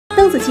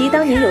子棋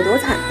当年有多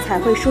惨，才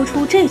会说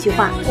出这句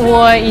话？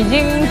我已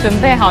经准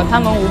备好，他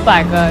们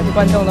500个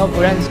观众都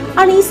不认识。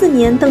2014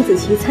年，邓紫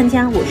棋参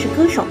加《我是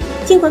歌手》，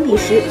尽管彼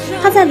时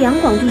她在两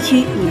广地区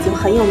已经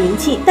很有名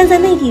气，但在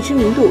内地知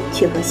名度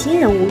却和新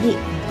人无异。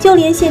就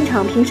连现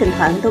场评审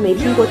团都没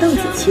听过邓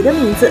紫棋的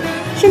名字，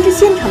甚至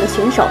现场的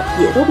选手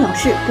也都表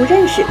示不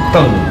认识。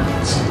邓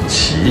紫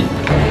棋，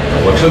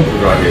我真不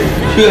知道这个，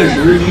确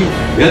实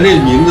连这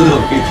名字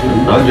都没听，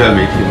完全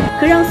没听。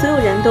可让所有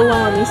人都万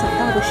万没想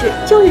到的是，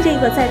就是这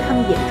个在他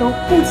们眼中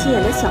不起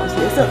眼的小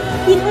角色，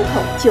一开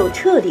口就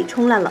彻底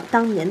冲烂了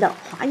当年的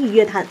华语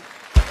乐坛。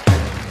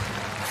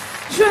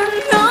全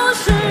都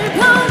是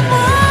泡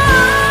沫。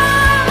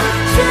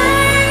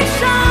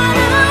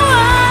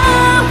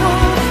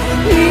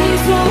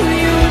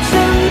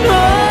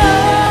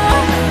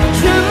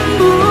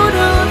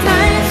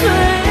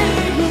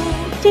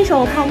这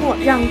首《泡沫》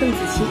让邓紫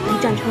棋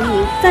一战成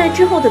名，在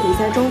之后的比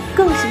赛中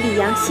更是力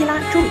压希拉、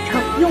周笔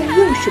畅，用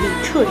硬实力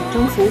彻底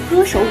征服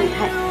歌手舞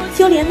台。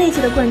就连那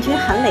届的冠军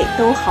韩磊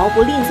都毫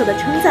不吝啬地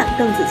称赞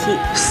邓紫棋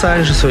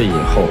：30岁以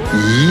后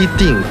一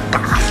定大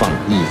放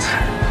异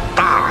彩，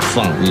大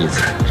放异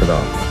彩，知道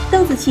吗？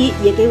邓紫棋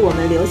也给我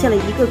们留下了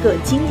一个个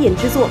经典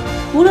之作，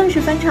无论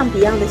是翻唱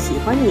Beyond 的《喜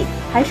欢你》，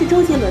还是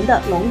周杰伦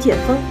的《龙卷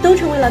风》，都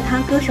成为了他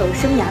歌手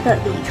生涯的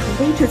里程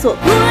碑之作。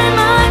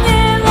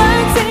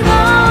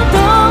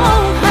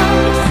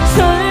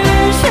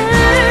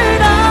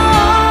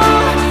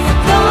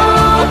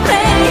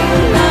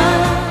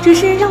只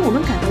是让我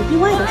们感到意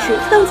外的是，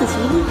邓紫棋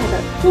厉害的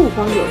不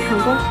光有唱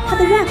功，她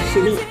的 rap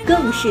实力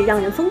更是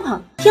让人疯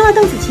狂。听了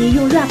邓紫棋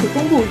用 rap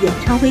公布演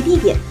唱会地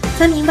点，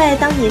才明白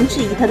当年质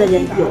疑她的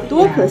人有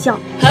多可笑。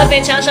河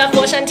北、长沙、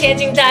佛山、天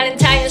津、大连、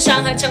太原、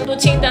上海、成都、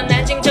青岛、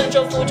南京、郑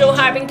州、福州、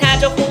哈尔滨、台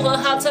州、呼和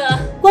浩特，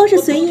光是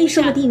随意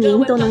说个地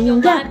名都能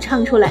用 rap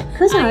唱出来，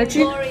可想而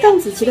知邓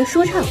紫棋的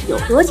说唱有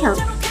多强。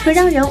可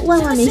让人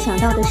万万没想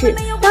到的是，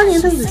当年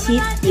邓紫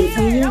棋也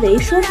曾因为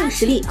说唱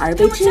实力而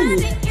被质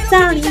疑。在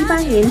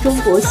2018年中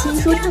国新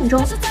说唱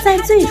中，在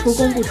最初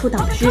公布出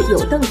导师有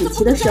邓紫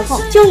棋的时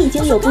候，就已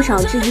经有不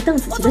少质疑邓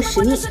紫棋的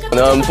实力。可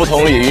能不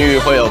同领域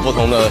会有不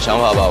同的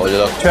想法吧，我觉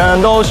得全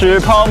都是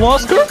泡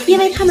沫，因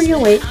为他们认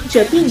为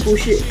这并不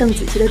是邓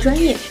紫棋的专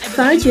业，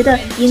反而觉得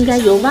应该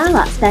由娃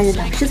娃担任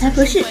导师才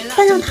合适。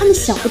但让他们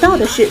想不到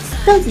的是，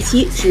邓紫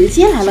棋直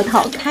接来了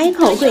套开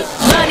口会。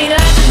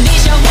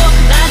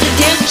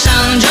天上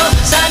就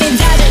3年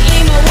在这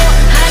一幕，我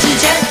还是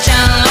坚强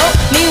哦，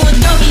你我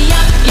都一样，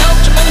有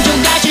着梦就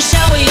该去相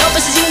会，有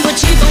本事经过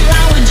起风浪，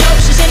我就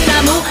是现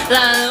在木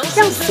兰，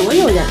让所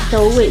有人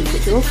都为此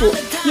折服。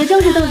也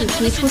正是邓紫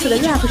棋出色的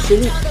rap 实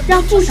力，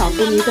让不少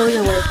歌迷都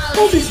认为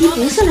邓紫棋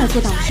不是来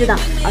做导师的，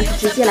而是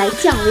直接来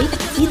降维打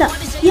击的。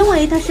因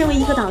为她身为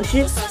一个导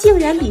师，竟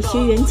然比学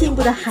员进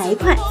步的还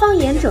快。放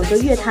眼整个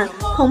乐坛，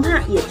恐怕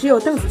也只有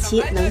邓紫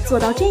棋能做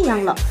到这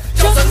样了。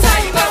就算再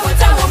一般，我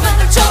在我们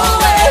的周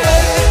围。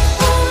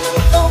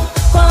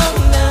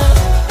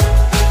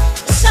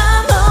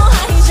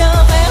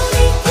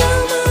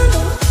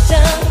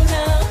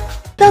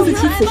邓紫棋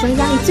此生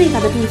压力最大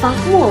的地方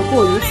莫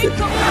过于此。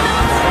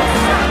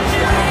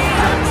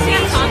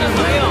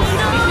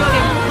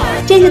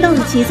这是邓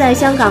紫棋在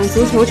香港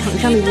足球场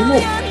上的一幕。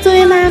作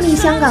为迈阿密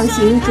香港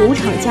行主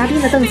场嘉宾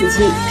的邓紫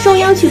棋，受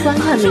邀去观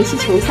看梅西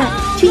球赛，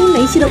却因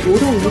梅西的无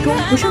动于衷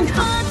不上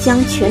场，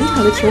将全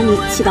场的球迷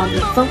气到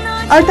顶峰。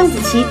而邓紫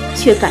棋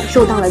却感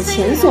受到了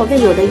前所未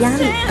有的压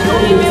力。我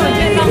也没有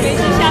见到梅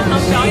西下场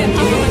表演，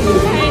他们很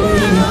开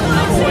心，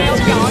我要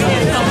表演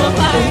怎么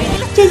办？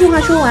这句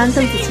话说完，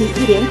邓紫棋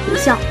一脸苦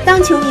笑。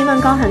当球迷们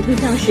高喊退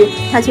票时，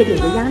她却顶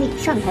着压力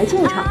上台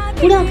救场，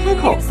不料开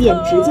口便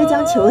直接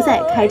将球赛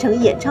开成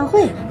演唱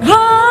会。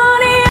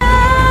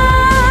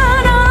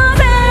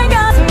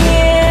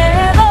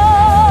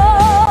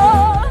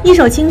一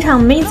首清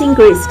唱《Amazing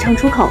Grace》唱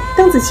出口，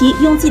邓紫棋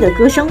用自己的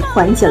歌声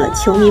缓解了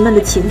球迷们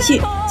的情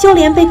绪，就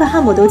连贝克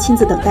汉姆都亲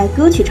自等待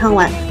歌曲唱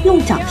完，用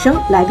掌声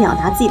来表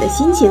达自己的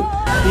心情。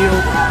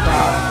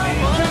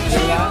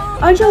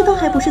而这都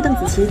还不是邓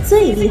紫棋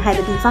最厉害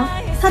的地方，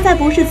她在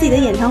不是自己的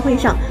演唱会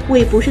上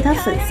为不是她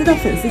粉丝的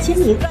粉丝签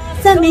名，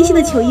在梅西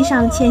的球衣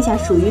上签下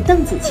属于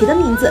邓紫棋的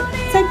名字，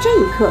在这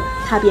一刻，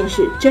她便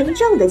是真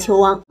正的球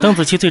王。邓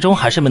紫棋最终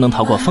还是没能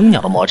逃过蜂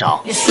鸟的魔爪。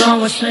你说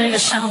我是个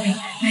商品，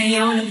没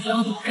有人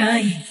都不可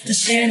以，这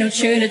些扭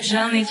曲的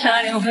真理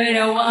差点毁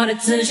掉我的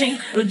自信。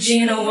如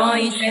今的我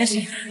已觉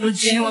醒，如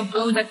今我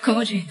不再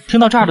哭泣。听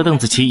到这儿的邓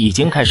紫棋已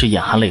经开始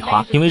眼含泪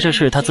花，因为这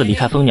是她自离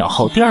开蜂鸟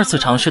后第2次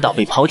尝试到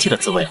被抛弃的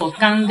滋味。我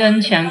刚跟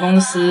前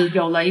公司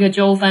有了一个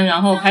纠纷，然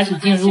后开始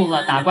进入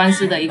了打官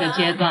司的一个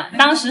阶段，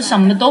当时什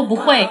么都不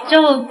会，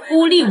就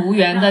孤立无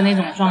援的那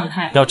种状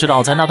态。要知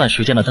道，在那段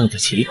时间的邓紫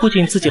棋不仅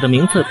仅自己的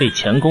名字被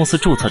前公司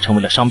注册成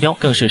为了商标，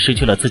更是失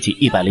去了自己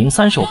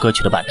103首歌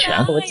曲的版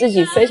权。我自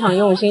己非常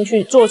用心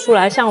去做出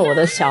来像我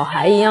的小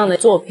孩一样的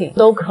作品，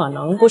都可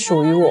能不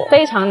属于我，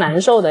非常难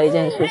受的一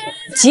件事情。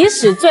即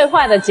使最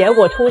坏的结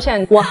果出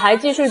现，我还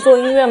继续做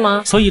音乐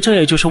吗？所以这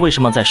也就是为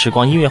什么在时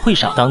光音乐会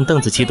上，当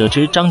邓紫棋得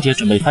知张杰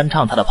准备翻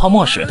唱她的《泡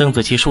沫》时，邓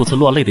紫棋数次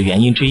落泪的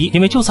原因之一。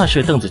因为就算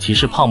是邓紫棋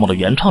是《泡沫》的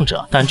原创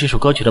者，但这首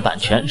歌曲的版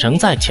权仍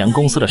在前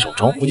公司的手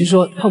中。我就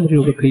说《泡沫》这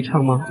首歌可以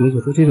唱吗？怎么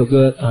说这首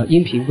歌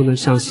音频不能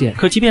上线。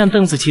可即便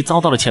邓紫棋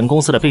遭到了前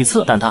公司的背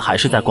刺，但她还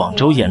是在广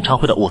州演唱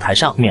会的舞台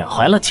上缅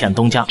怀了前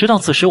东家。直到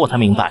此时我才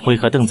明白，为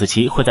何邓紫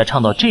棋会在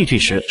唱到这句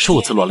时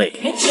数次落泪。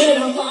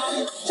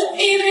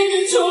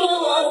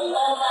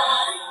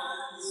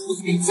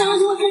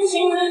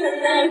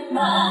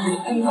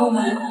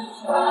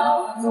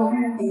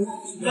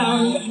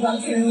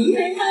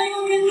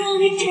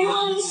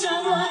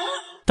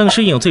邓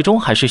诗颖最终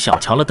还是小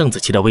瞧了邓紫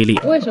棋的威力。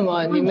为什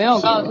么你没有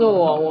告诉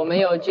我，我们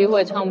有机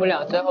会唱不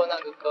了最后那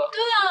个歌？对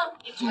啊，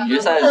总决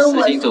赛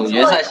世锦总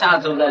决赛下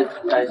周再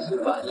开始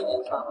吧，已经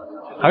唱好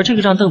了。而这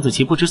个让邓紫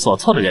棋不知所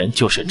措的人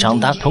就是张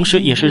丹，同时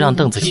也是让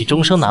邓紫棋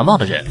终生难忘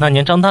的人。那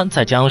年张丹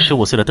在将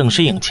15岁的邓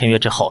诗颖签约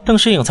之后，邓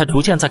诗颖才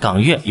逐渐在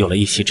港乐有了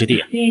一席之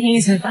地。第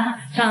一次把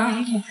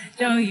唱片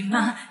就一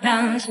马，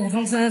当时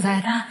从此在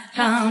大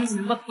场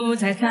子我不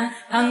再看，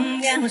旁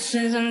边我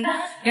是真的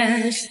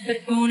更是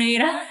对付你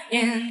的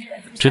眼。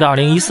直到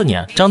2014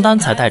年，张丹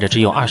才带着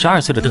只有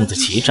22岁的邓紫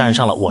棋站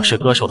上了《我是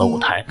歌手》的舞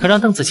台。可让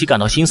邓紫棋感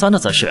到心酸的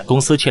则是，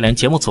公司却连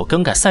节目组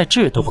更改赛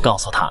制都不告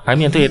诉她。而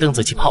面对邓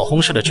紫棋炮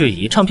轰式的质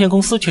疑，唱片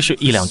公司却是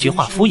一两句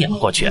话敷衍了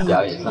过去。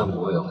表演上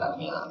不会有改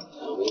变啊，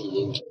我们已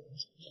经。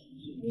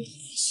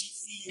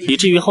以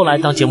至于后来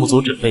当节目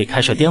组准备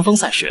开设巅峰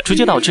赛时，直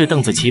接导致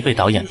邓紫棋被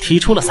导演踢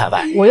出了赛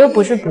外。我又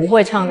不是不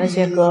会唱那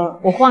些歌，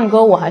我换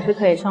歌我还是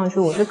可以唱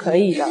出，我是可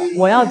以的。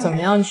我要怎么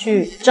样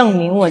去证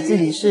明我自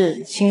己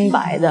是清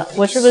白的？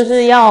我是不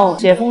是要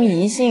写封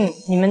遗信，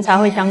你们才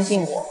会相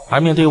信我？而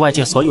面对外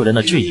界所有人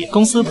的质疑，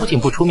公司不仅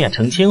不出面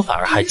澄清，反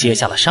而还接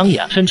下了商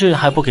演，甚至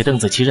还不给邓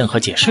紫棋任何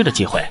解释的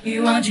机会。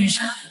欲望去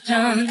上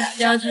涨，大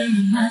家只慢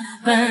慢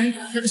分，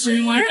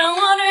失望让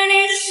我对你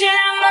的血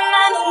慢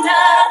慢懂它。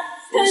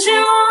可是我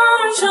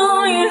们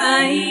终于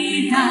来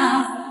到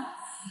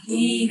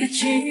一个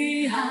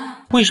句号。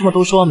为什么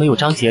都说没有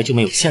张杰就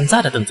没有现在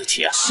的邓紫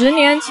棋啊？10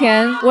年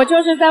前，我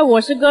就是在《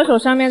我是歌手》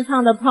上面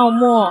唱的《泡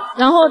沫》，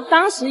然后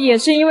当时也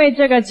是因为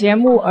这个节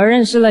目而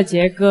认识了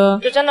杰哥。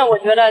就真的，我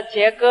觉得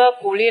杰哥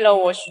鼓励了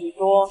我许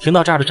多。听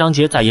到这儿的张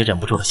杰再也忍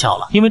不住的笑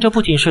了，因为这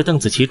不仅是邓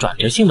紫棋转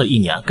折性的一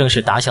年，更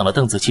是打响了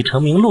邓紫棋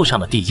成名路上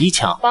的第一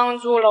枪，帮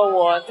助了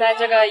我在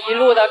这个一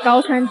路的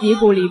高山低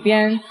谷里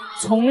边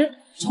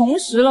重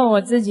拾了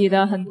我自己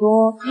的很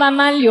多慢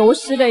慢流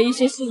失的一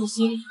些信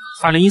心。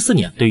2014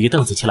年对于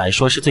邓紫棋来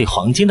说是最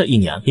黄金的一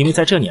年，因为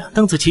在这年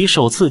邓紫棋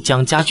首次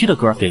将家居的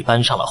歌给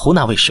搬上了湖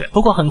南卫视。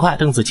不过很快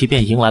邓紫棋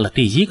便迎来了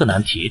第一个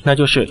难题，那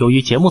就是由于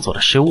节目组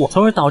的失误，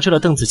从而导致了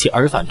邓紫棋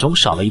耳返中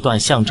少了一段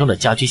象征着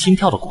家居心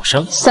跳的鼓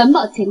声。什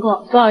么情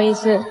况？不好意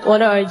思，我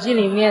的耳机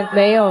里面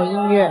没有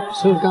音乐。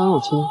所以刚刚我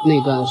听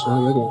那段的时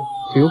候有点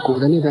有鼓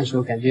的那段时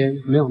候感觉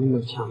没有那么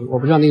强，我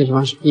不知道那个地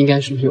方应该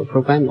是不是有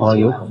programming 哦，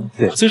有可能。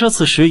对，虽说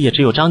此时也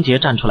只有张杰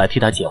站出来替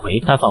他解围，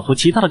但仿佛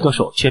其他的歌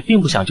手却并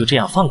不想就这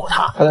样放过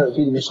他。他的耳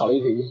机里面少了一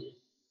腿音，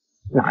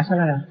拿下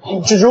来呀！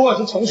这如果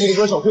是成熟的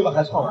歌手会把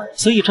它唱完。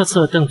所以这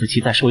次邓紫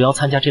棋在受邀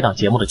参加这档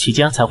节目的期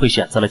间，才会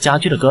选择了家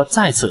居的歌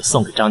再次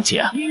送给张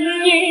杰。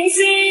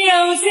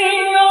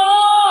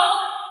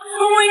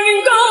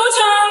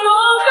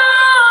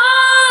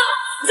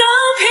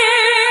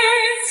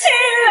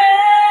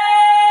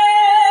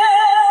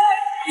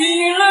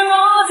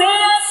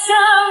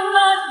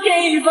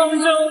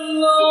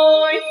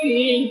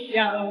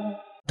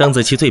邓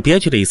紫棋最憋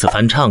屈的一次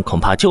翻唱，恐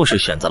怕就是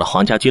选择了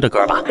黄家驹的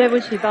歌吧。对不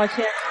起，抱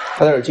歉。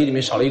他的耳机里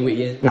面少了一轨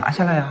音，拿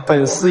下来呀！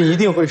粉丝一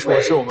定会说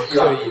是我们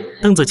刻意。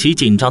邓紫棋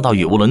紧张到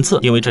语无伦次，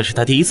因为这是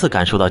她第一次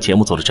感受到节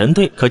目组的针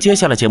对。可接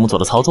下来节目组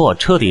的操作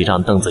彻底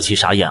让邓紫棋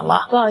傻眼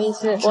了。不好意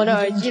思，我的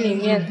耳机里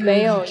面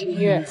没有音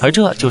乐。而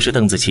这就是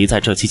邓紫棋在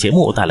这期节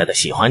目带来的《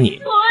喜欢你》。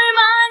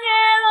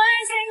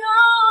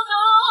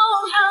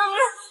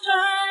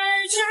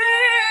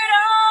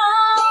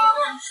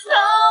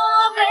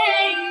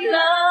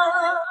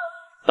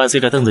伴随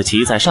着邓紫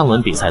棋在上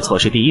轮比赛错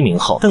失第1名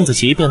后，邓紫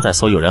棋便在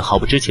所有人毫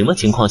不知情的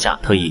情况下，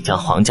特意将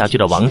黄家驹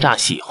的《王炸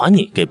喜欢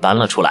你》给搬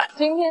了出来。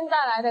今天带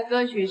来的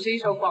歌曲是一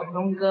首广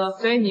东歌，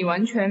所以你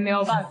完全没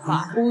有办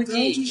法估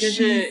计，就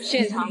是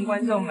现场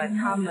观众们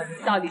他们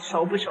到底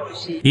熟不熟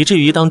悉。以至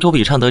于当周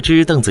笔畅得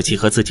知邓紫棋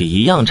和自己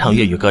一样唱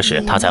粤语歌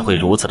时，他才会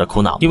如此的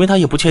苦恼，因为他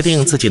也不确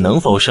定自己能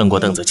否胜过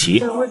邓紫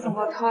棋。为什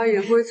么他也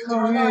会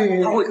唱粤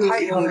语？他会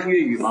唱粤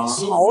语吗？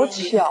好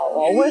巧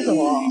啊！为什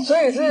么？所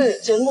以是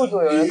节目组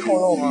有人透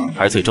露吗？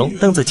而最终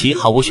邓紫棋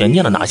毫无悬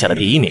念的拿下了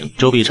第1名，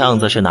周笔畅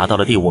则是拿到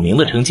了第5名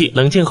的成绩。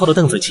冷静后的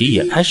邓紫棋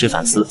也开始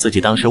反思自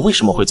己当时为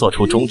什么会做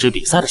出终止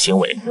比赛的行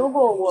为。如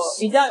果我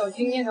比较有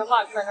经验的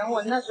话，可能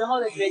我那时候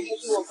的决定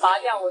是我拔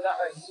掉我的耳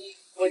机，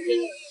我听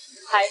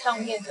台上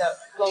面的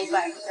flow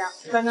back 这样，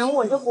可能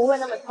我就不会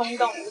那么冲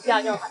动，一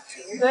下就喊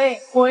停。所以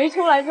我一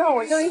出来之后，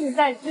我就一直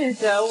在自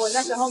责，我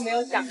那时候没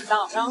有想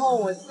到，然后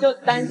我就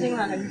担心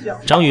了很久。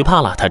张宇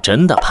怕了，他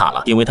真的怕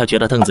了，因为他觉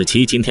得邓紫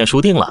棋今天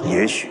输定了。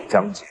也许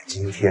张姐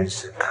今天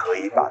是可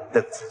以把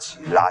邓紫棋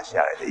拉下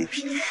来的一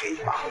匹黑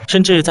马。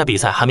甚至在比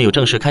赛还没有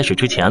正式开始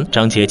之前，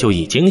张杰就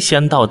已经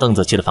先到邓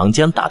紫棋的房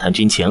间打探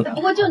军情。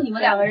不过就你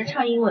们两个人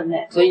唱英文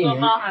嘞，所以多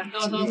包涵，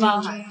多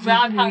包涵，不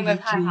要唱得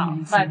太好，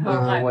拜托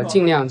拜托。我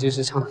尽量就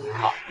是唱得很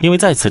好。因为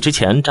在此之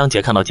前，张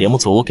杰看到节目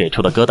组给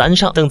出的歌单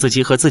上，邓紫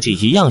棋和自己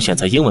一样选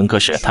择英文歌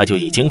时，他就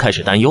已经开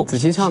始担忧。子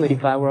琪唱的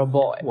If I Were a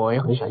Boy， 我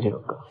也很喜欢这首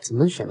歌，怎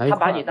么选到一块？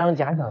他把你当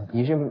假想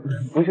敌是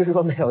不是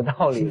说没有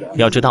道理的？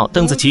要知道，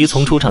邓紫棋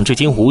从出场至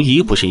今无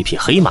疑不是一匹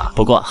黑马。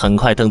不过很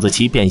快，邓紫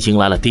棋便迎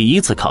来了第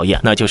一次考验，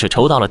那就是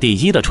抽到了第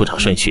1的出场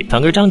顺序，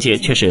反而张杰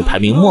却是排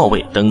名末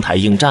位登台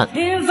应战。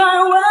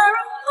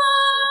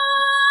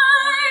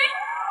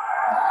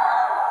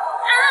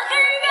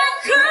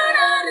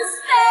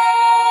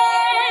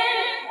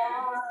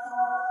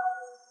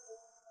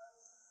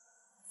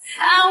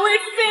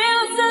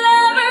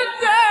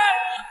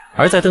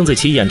而在邓紫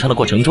棋演唱的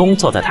过程中，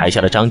坐在台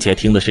下的张杰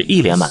听的是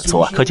一脸满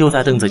足。可就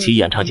在邓紫棋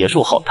演唱结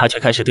束后，他却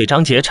开始对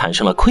张杰产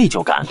生了愧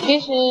疚感。其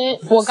实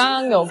我刚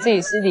刚有自己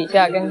私底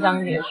下跟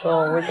张杰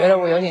说，我觉得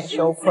我有点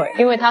羞愧，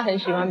因为他很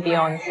喜欢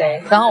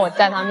Beyonce， 然后我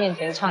在他面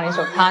前唱了一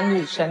首他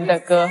女神的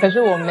歌，可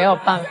是我没有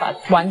办法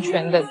完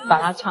全的把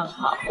它唱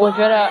好，我觉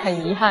得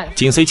很遗憾。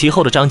紧随其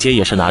后的张杰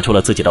也是拿出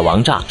了自己的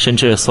王炸，甚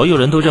至所有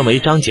人都认为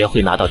张杰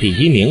会拿到第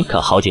1名。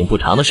可好景不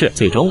长的是，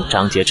最终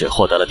张杰只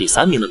获得了第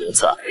3名的名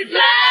次。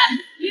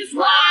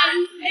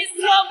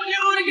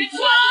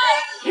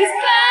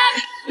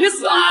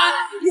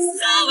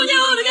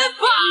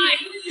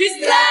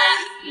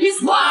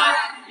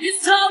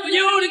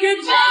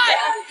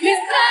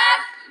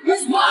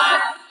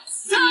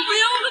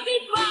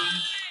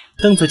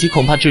邓紫棋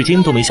恐怕至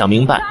今都没想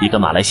明白，一个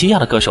马来西亚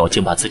的歌手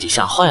竟把自己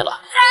吓坏了。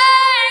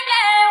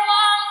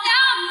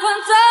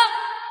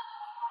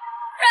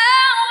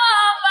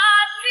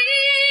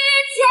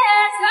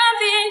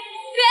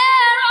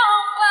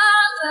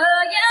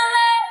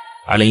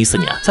2014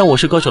年，在我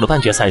是歌手的半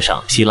决赛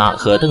上，希拉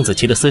和邓紫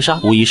棋的厮杀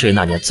无疑是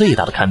那年最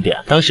大的看点。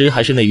当时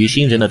还是内娱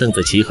新人的邓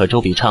紫棋和周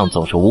笔畅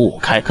总是5-5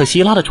开，可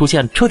希拉的出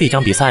现彻底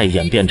将比赛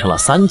演变成了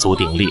3组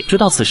鼎立。直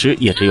到此时，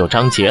也只有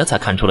张杰才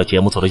看出了节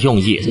目组的用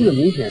意。这个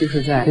明显就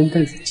是在跟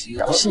邓紫棋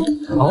聊戏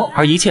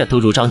而一切都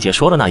如张杰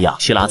说的那样，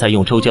希拉在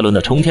用周杰伦的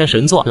冲天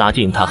神作拉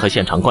近他和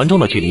现场观众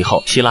的距离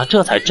后，希拉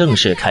这才正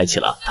式开启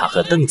了他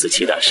和邓紫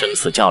棋的生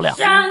死较量。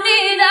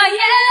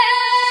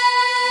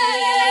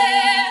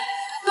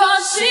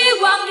希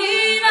望你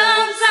能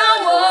在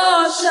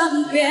我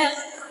身边，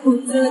不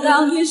知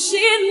道你心里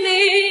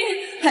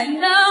还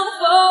能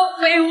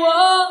否为我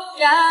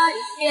改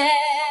变。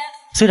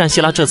虽然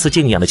希拉这次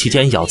竞演的期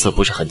间咬字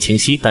不是很清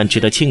晰，但值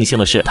得庆幸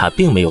的是，她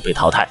并没有被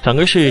淘汰，反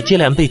而是接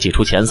连被挤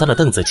出前3的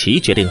邓紫棋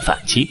决定反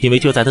击。因为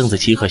就在邓紫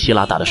棋和希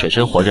拉打得水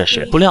深火热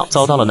时，不料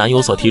遭到了男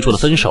友所提出的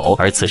分手，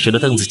而此时的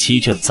邓紫棋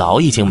却早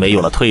已经没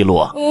有了退路。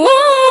我给你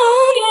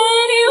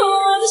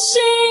我的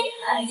心，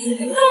爱你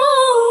的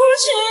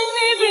请你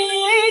闭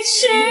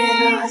起，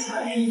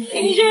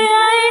一直爱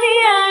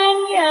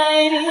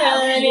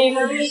你，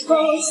后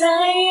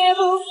再也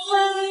不分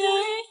离。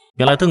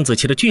原来邓紫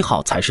棋的句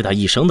号才是她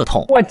一生的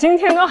痛。我今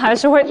天都还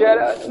是会觉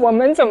得，我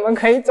们怎么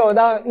可以走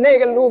到那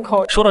个路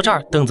口？说到这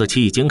儿，邓紫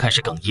棋已经开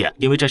始哽咽，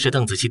因为这是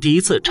邓紫棋第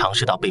1次尝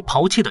试到被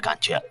抛弃的感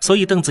觉，所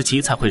以邓紫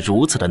棋才会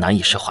如此的难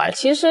以释怀。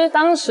其实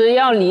当时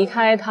要离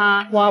开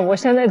他，哇，我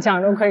现在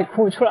讲都可以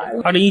哭出来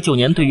了。2019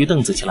年对于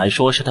邓紫棋来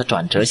说是她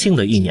转折性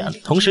的1年，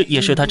同时也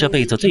是她这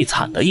辈子最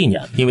惨的1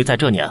年，因为在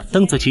这年，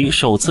邓紫棋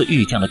首次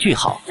遇见了句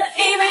号。这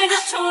一辈子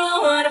除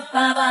了我的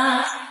爸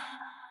爸，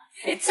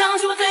你当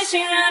初最信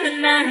任的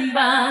男人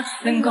吧，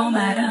等空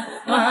白的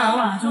娃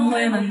娃总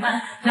会慢慢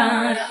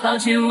长大。抱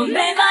歉，我没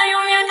法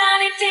永远当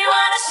你听话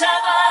的沙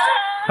发。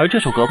而这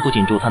首歌不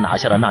仅助她拿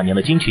下了那年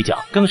的金曲奖，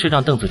更是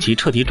让邓紫棋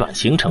彻底转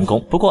型成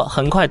功。不过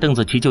很快，邓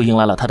紫棋就迎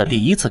来了她的第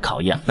1次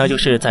考验，那就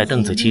是在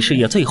邓紫棋事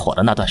业最火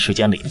的那段时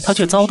间里，她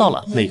却遭到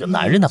了那个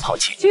男人的抛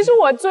弃。其实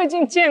我最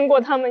近见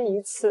过他们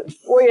1次，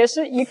我也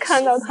是一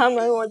看到他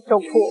们我就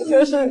哭，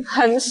就是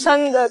很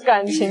深的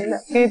感情的，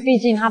因为毕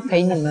竟他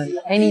陪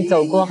你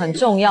走过很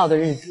重要的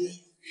日子。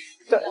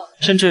对，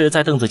甚至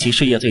在邓紫棋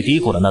事业最低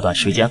谷的那段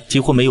时间，几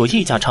乎没有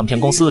一家唱片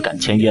公司敢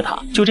签约她。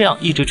就这样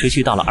一直持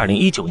续到了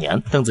2019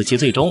年，邓紫棋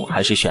最终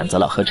还是选择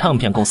了和唱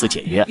片公司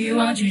解约。欲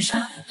望去杀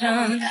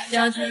挣扎，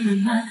价值慢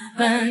慢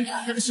分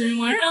开，可是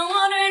我让我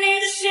对你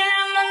的信任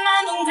慢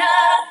慢崩塌。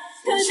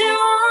可惜我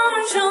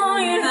们终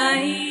于来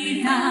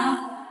到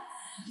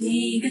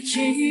一个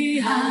句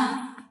号。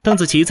邓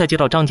紫棋在接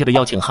到张杰的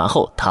邀请函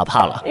后，她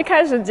怕了。一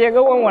开始杰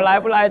哥问我来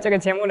不来这个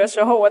节目的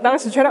时候，我当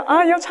时觉得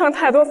要唱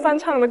太多翻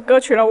唱的歌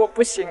曲了，我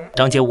不行。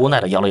张杰无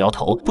奈地摇了摇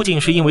头，不仅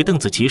是因为邓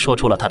紫棋说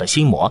出了他的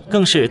心魔，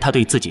更是他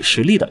对自己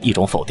实力的一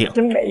种否定。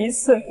每一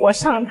次我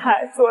上台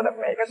做的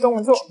每个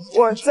动作，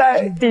我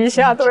在底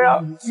下都要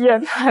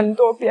演很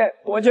多遍。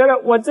我觉得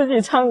我自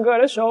己唱歌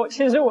的时候，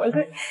其实我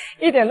是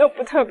一点都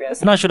不特别。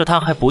那时的他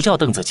还不叫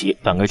邓紫棋，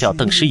反而叫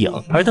邓诗颖。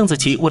而邓紫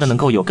棋为了能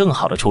够有更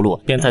好的出路，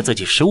便在自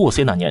己15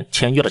岁那年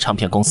签约了唱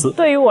片公司。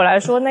对于我来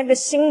说，那个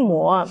心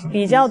魔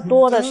比较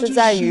多的是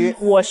在于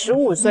我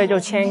15岁就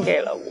签给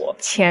了我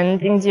前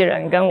经纪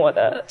人跟我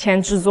的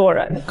前制作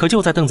人。可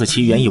就在邓紫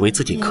棋原以为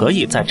自己可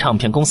以在唱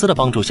片公司的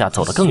帮助下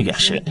走得更远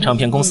时，唱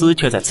片公司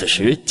却在此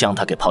时将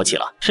她给抛弃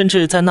了。甚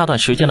至在那段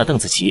时间的邓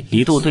紫棋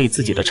一度对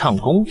自己的唱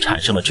功产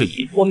生了质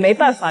疑。我没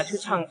办法去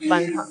唱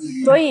翻唱，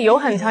所以有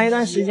很长一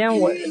段时间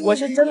我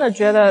是真的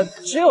觉得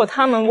只有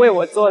他们为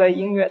我做的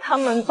音乐，他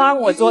们帮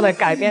我做的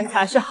改编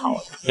才是好的。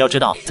要知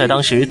道，在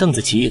当时邓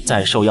紫棋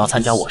在受邀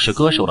参加《我是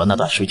歌手》的那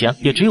段时间，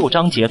也只有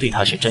张杰对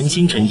她是真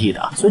心真意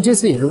的。所以这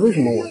次也是为什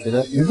么我觉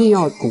得一定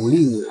要鼓励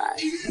你来，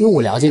因为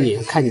我了解你，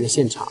看你的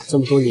现场这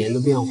么多年的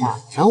变化，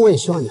然后我也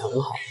希望你很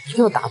好，一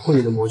定要打破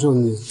你的魔咒，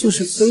你就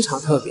是非常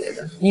特别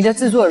的。你的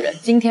制作人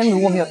今天如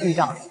果没有遇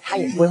到你，他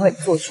也不会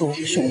做出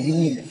属于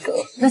你的歌，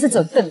那是只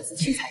有邓紫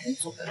棋才能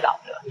做得到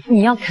的。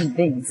你要肯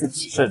定你自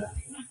己。是的。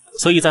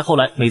所以在后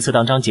来，每次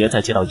当張杰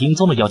在接到英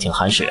宗的邀請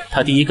函時，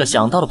他第一個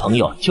想到的朋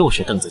友就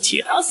是鄧紫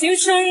棋。多少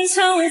春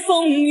秋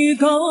風雨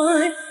改，多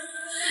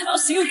少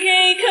崎嶇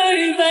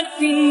不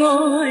變愛，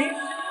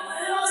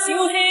多少唏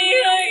噓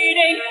的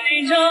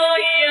你在人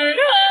海。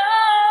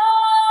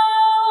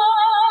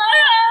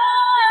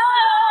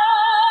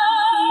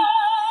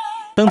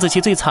邓紫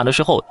棋最惨的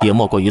时候也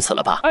莫过于此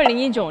了吧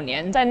？2019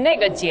年在那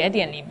个节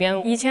点里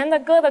边，以前的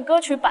歌的歌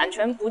曲版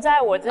权不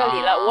在我这里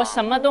了，我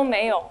什么都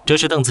没有。这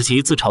是邓紫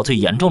棋自嘲最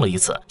严重的一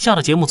次，吓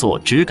得节目组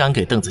只敢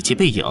给邓紫棋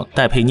背影，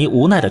戴佩妮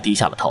无奈地低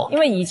下了头。因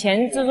为以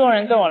前制作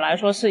人对我来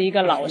说是一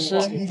个老师，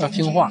要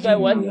听话。对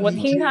我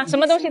听他什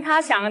么东西，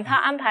他想他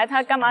安排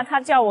他干嘛，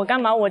他叫我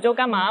干嘛我就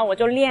干嘛，我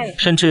就练。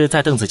甚至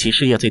在邓紫棋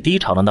事业最低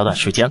潮的那段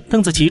时间，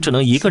邓紫棋只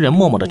能一个人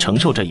默默地承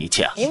受这一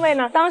切。因为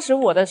呢，当时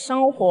我的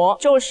生活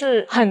就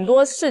是很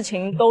多事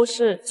情都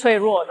是脆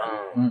弱的，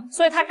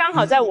所以他刚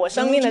好在我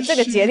生命的这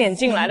个节点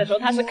进来的时候，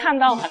他是看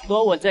到很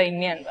多我这一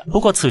面的。不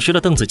过此时的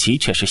邓紫棋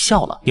却是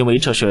笑了，因为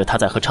这是她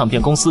在和唱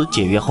片公司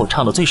解约后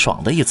唱的最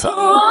爽的一次。我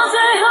最后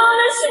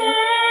的信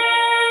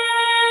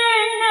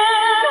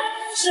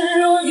念是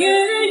若与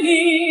你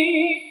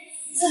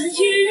再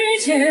遇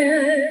见，在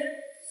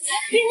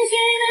平静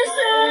的世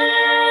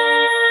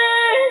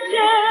界。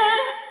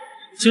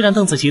虽然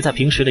邓紫棋在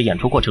平时的演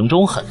出过程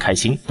中很开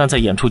心，但在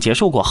演出结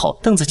束过后，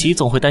邓紫棋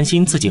总会担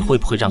心自己会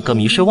不会让歌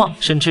迷失望。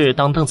甚至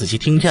当邓紫棋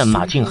听见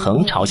马敬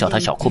恒嘲笑她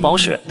小哭包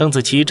时，邓紫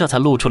棋这才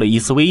露出了一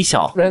丝微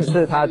笑。认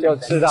识她就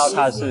知道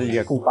她是一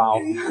个哭包，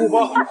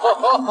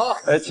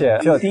而且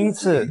就第一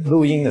次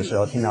录音的时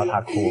候听到她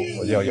哭，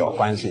我就有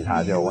关系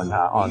她，就问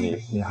她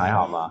你还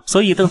好吗？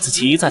所以邓紫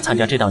棋在参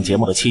加这档节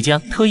目的期间，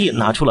特意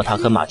拿出了她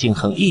和马敬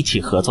恒一起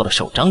合作的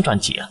首张专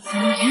辑。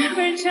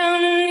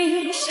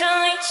像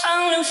一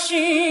场流星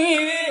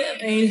越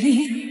美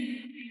丽，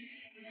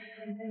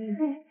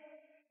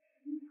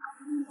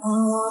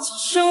我措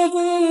手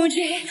不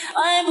及，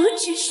来不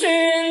及释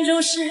然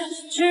就失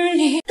去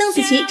你。邓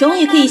紫棋终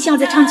于可以笑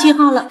着唱句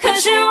号了。可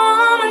是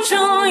我们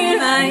终于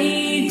来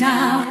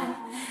到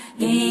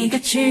一个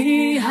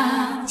句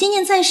号。今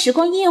年在时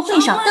光音乐会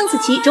上，邓紫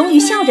棋终于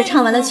笑着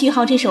唱完了《句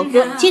号》这首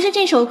歌。其实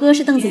这首歌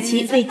是邓紫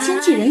棋为经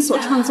纪人所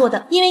创作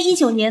的，因为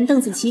19年邓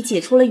紫棋解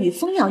除了与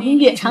蜂鸟音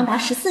乐长达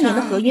14年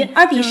的合约，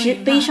而彼时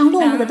悲伤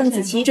落幕的邓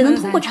紫棋只能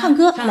通过唱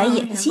歌来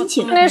掩饰心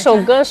情。那首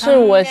歌是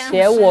我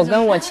写我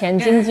跟我前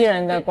经纪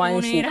人的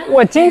关系，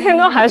我今天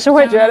都还是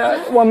会觉得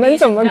我们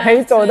怎么可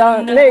以走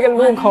到那个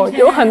路口，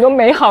有很多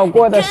美好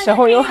过的时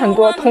候，有很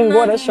多痛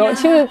过的时候，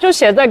其实就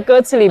写在歌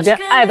词里边，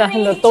爱的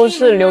恨的都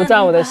是留在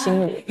我的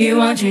心里。欲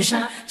望去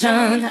杀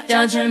挣它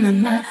价值慢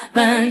慢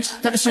奔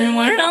它的失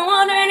望让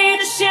我对你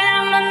的血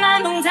慢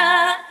慢崩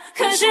塌。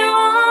可是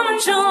我们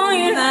终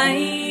于来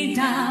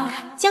到。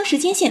将时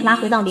间线拉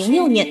回到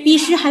06年，彼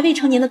时还未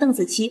成年的邓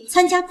紫棋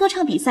参加歌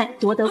唱比赛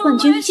夺得冠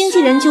军，经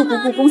纪人就不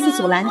顾公司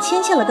阻拦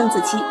签下了邓紫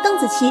棋。邓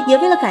紫棋也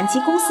为了感激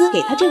公司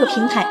给她这个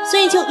平台，所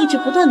以就一直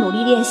不断努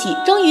力练习。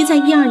终于在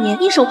12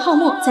年，一首《泡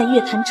沫》在乐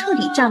坛彻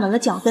底站稳了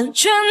脚跟。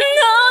全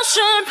都是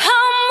泡沫，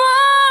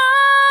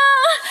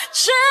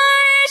这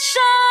一刹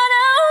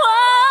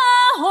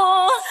那花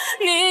火，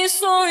你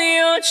所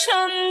有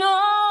承诺。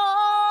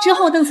之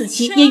后，邓紫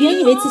棋也原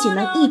以为自己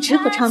能一直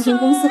和唱片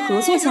公司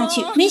合作下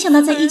去，没想到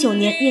在19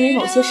年因为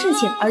某些事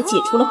情而解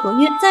除了合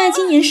约。在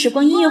今年时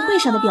光音乐会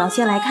上的表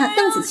现来看，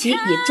邓紫棋也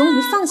终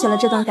于放下了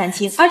这段感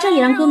情，而这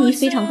也让歌迷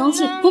非常高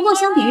兴。不过，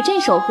相比于这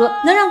首歌，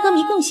能让歌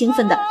迷更兴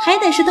奋的还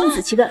得是邓紫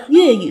棋的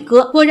粤语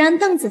歌。果然，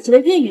邓紫棋的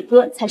粤语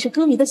歌才是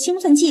歌迷的兴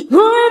奋剂。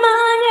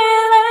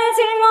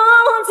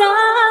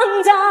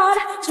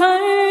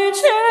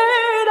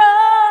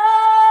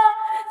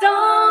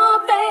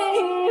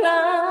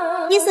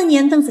14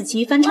年，邓紫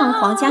棋翻唱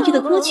黄家驹的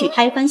歌曲，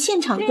嗨翻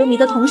现场歌迷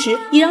的同时，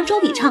也让周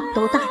笔畅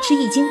都大吃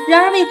一惊。然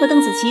而，为何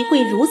邓紫棋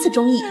会如此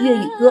中意粤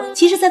语歌？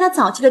其实，在她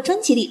早期的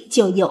专辑里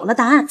就有了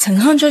答案。曾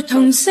看着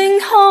同星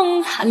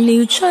空，閒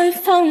聊吹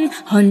風，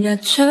看日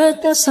出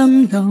多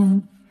心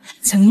動。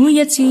曾每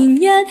日前一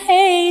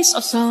起，傻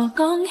傻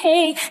講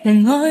起，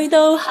能愛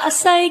到下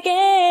世紀。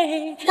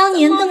當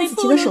年鄧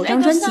紫棋的首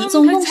張專輯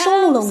總共收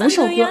錄了5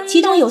首歌，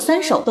其中有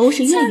3首都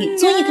是粵語，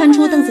足以看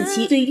出鄧紫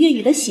棋對粵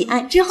語的喜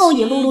愛。之後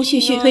也陸陸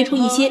續續推出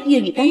一些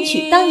粵語單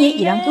曲，當年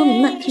也讓歌迷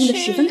們聽得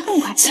十分痛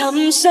快。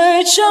沉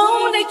睡中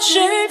的主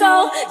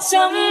角，怎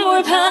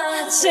會怕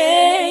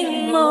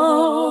寂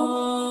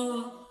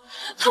寞？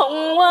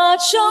童話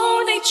中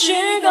的主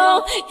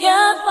角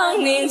，100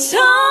年蒼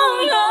老。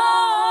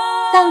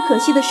但可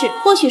惜的是，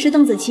或許是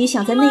鄧紫棋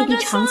想在內地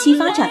長期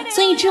發展，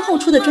所以之後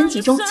出的專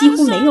輯中幾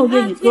乎沒有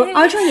粵語歌，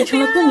而這也成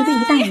了歌迷的一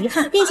大遺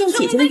憾。畢竟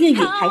姐姐的粵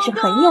語還是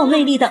很有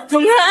魅力的。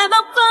同大白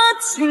不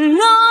情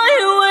愛，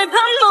為盼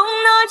夢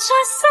內再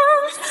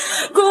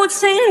生，孤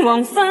清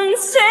黃昏這流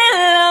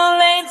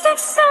離的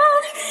心，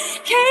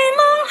期望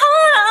可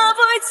那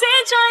輩子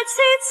再次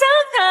走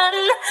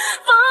近，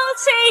仿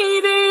似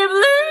蝶戀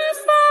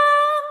花。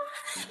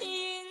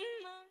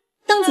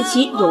邓紫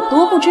棋有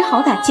多不知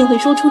好歹，竟會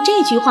說出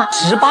這句話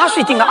？18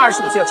歲定了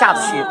25歲要嫁出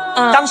去，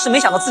當時沒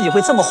想到自己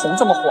會這麼紅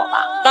這麼火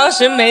吧？當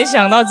時沒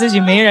想到自己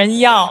沒人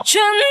要。全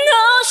都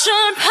是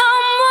泡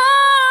沫，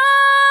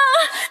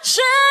是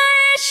一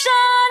剎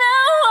的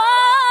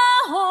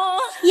花火。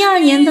12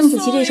年，邓紫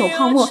棋這首《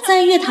泡沫》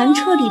在樂壇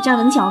徹底站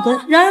穩腳跟。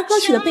然而，歌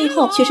曲的背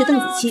後卻是邓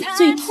紫棋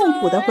最痛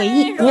苦的回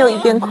憶。你有一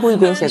邊哭一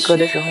邊寫歌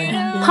的時候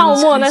嗎？泡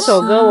沫那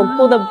首歌我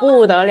哭得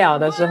不得了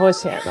的時候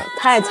寫的，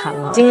太慘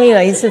了。經歷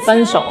了一次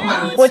分手，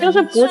我就是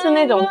不是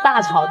那種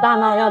大吵大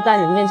鬧要在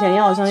你面前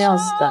要生要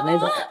死的那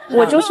種，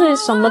我就是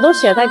什麼都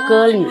寫在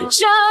歌裡。這樣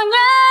的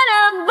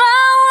把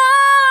握，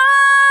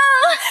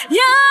要如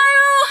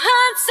何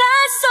再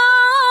搜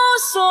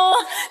索，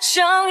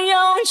相擁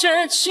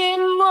着寂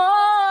寞。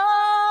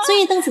所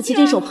以邓紫棋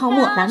這首《泡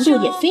沫》難度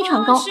也非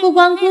常高，不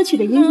光歌曲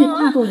的音域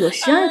跨度有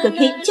12個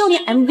K， 就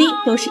連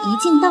MV 都是一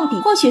鏡到底。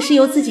或許是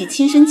由自己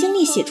親身經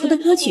歷寫出的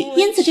歌曲，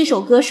因此這首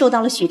歌受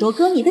到了許多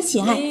歌迷的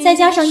喜愛。再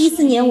加上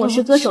14年《我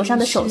是歌手》上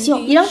的首秀，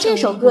也讓這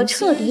首歌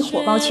徹底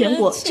火爆全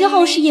國。之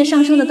後事業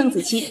上升的鄧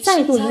紫棋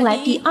再度迎來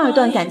第2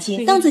段感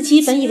情。鄧紫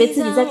棋本以為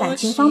自己在感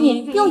情方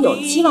面又有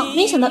了希望，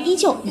沒想到依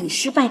舊以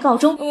失敗告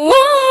終。我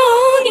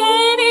給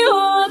你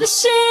我的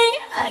心，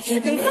還可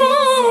能不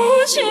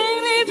請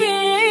你別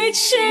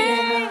棄。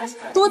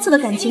多次的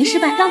感情失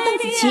敗讓鄧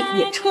紫棋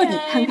也徹底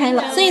看開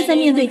了，所以在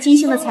面對金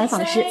星的採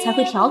訪時才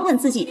會調侃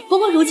自己。不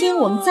過如今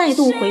我們再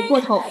度回過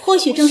頭，或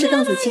許正是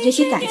鄧紫棋這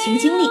些感情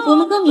經歷，我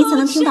們歌迷才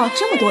能聽到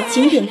這麼多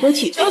經典歌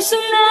曲。就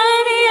算愛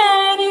你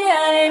愛你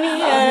愛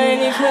你愛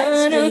你，可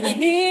能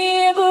你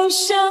也不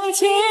想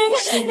聽，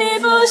你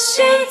不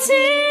想聽。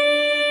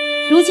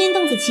如今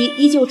鄧紫棋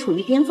依舊處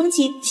於巔峰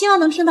期，希望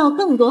能聽到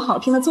更多好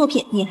聽的作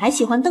品。你還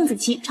喜歡鄧紫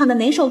棋唱的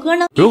哪首歌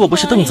呢？如果不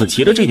是鄧紫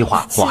棋的這句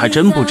話，我還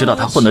真不知道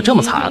她混得這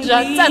麼慘。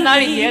人在哪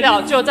裡跌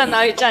倒就在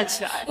哪裡站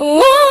起來。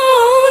我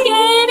給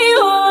你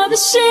我的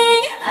心，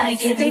還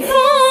可能不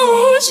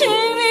請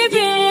你別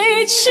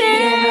棄。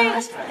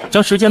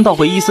將時間倒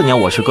回14年《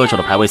我是歌手》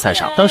的排位賽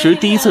上，當時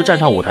第一次站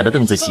上舞台的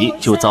鄧紫棋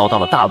就遭到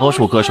了大多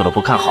數歌手的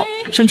不看好，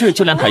甚至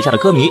就連台下的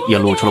歌迷也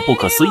露出了不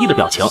可思議的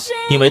表情，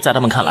因為在他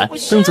們看來，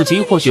鄧紫棋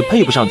或許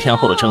配不上天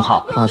后的稱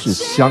號。她是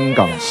香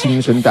港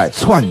新生代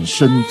竄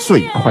升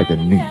最快的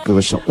女歌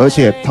手，而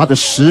且她的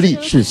實力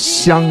是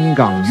香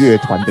港樂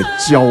團的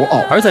驕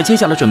傲。而在接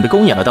下來準備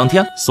公演的當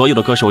天，所有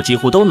的歌手幾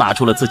乎都拿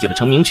出了自己的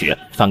成名曲，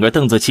反而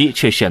鄧紫棋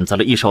卻選擇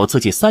了一首自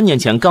己3年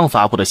前剛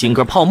發布的新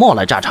歌《泡沫》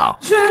來炸場。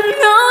全都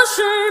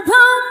是泡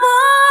沫，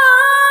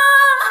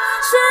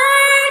是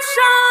一剎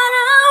的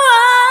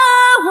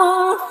花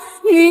火，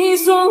你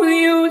所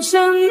有承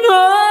諾。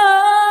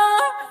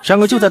然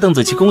而就在鄧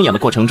紫棋公演的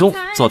過程中，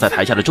坐在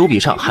台下的周筆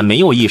暢還沒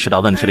有意識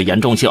到問題的嚴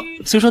重性。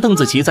雖說鄧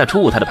紫棋在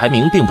初舞台的排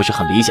名並不是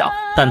很理想，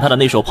但她的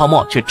那首《泡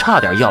沫》卻差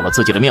點要了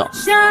自己的命。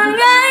相愛的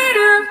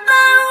把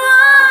握，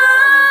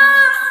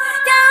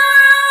要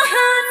如何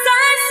再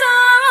搜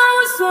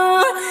索，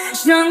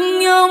相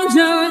擁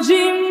着寂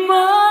寞，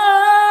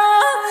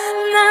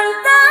難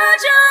道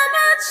這麼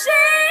寂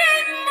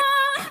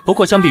寞？不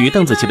過相比於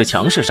鄧紫棋的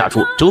強勢殺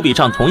出，周筆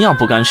暢同樣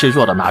不甘示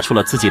弱地拿出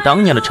了自己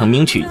當年的成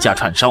名曲加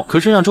串燒。可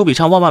是讓周筆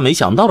暢萬萬沒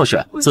想到的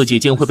是，自己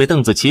竟會被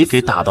鄧紫棋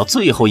給打到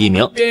最後一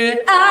名。越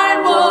愛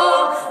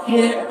我，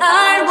越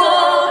愛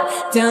我，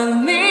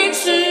當你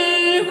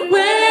只會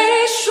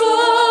說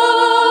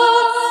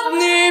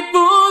你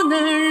不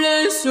能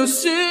忍受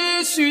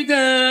失去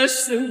的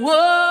是我。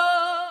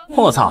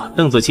我操，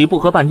鄧紫棋不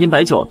喝半斤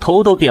白酒，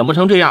頭都點不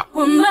成這樣。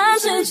我們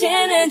是之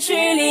间的距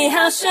离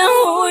好像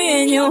忽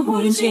远又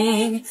忽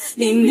近，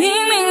你明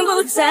明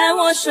不在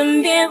我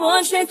身边，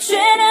我却觉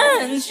得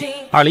很近。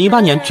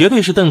2018年绝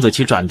对是邓紫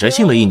棋转折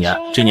性的一年，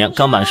这年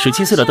刚满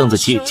17岁的邓紫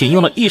棋仅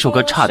用了一首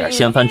歌差点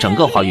掀翻整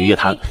个华语乐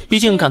坛。毕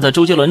竟赶在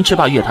周杰伦制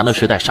霸乐坛的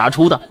时代杀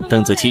出的，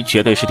邓紫棋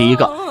绝对是第一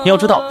个。要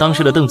知道当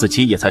时的邓紫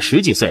棋也才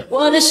10几岁。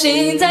我的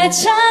心在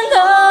颤抖，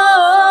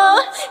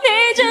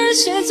你只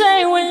是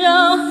最温柔，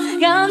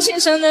钢琴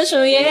上的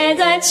手也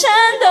在颤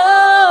抖，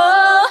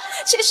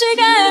其实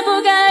该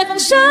不该放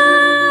手。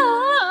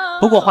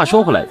不过话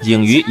说回来，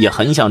影娱也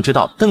很想知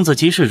道邓紫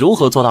棋是如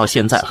何做到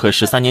现在和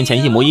13年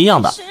前一模一样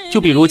的。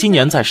就比如今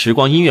年在时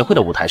光音乐会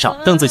的舞台上，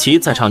邓紫棋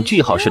在唱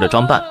句号时的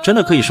装扮，真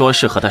的可以说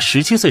是和她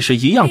17岁时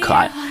一样可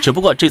爱。只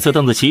不过这次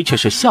邓紫棋却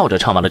是笑着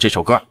唱完了这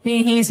首歌。第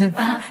一次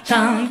发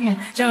唱片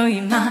就一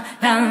马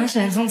当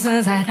先，从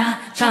此在大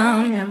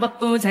场面，我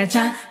不再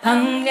站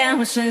旁边，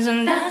我深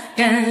深的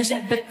感谢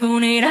佩服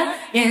你的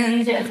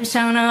眼界，分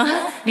享了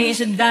你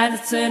时代的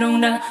最懂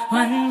的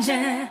环节。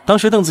当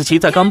时邓紫棋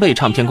在刚被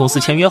唱片公司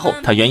签约后，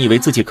她原以为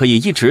自己可以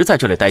一直在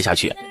这里待下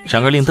去，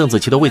然而令邓紫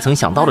棋都未曾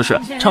想到的是，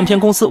唱片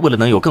公司为了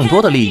能有更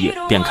多的利益，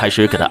便开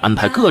始给她安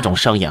排各种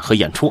商演和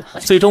演出，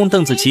最终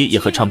邓紫棋也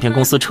和唱片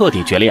公司彻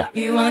底决裂。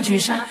欲望去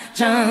杀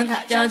伤它，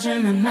交织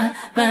慢慢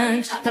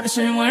奔潮，它的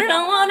失望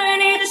让我对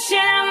你的信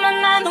任慢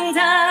慢懂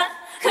它，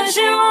可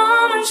惜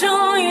我们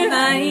终于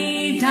来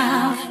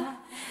到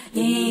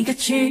一个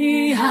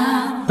句号。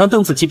当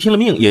邓紫棋拼了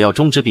命也要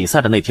终止比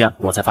赛的那天，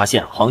我才发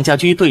现黄家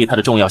驹对她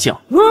的重要性。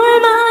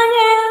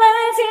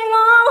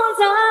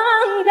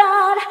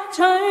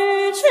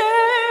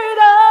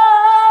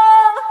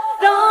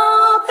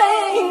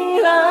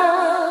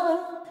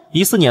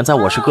14年在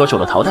我是歌手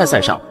的淘汰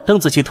赛上，邓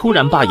紫棋突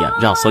然罢演，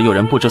让所有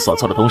人不知所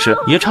措的同时，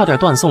也差点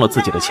断送了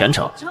自己的前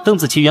程。邓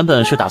紫棋原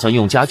本是打算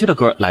用家驹的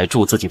歌来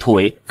助自己突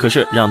围，可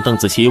是让邓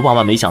紫棋万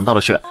万没想到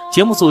的是，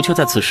节目组却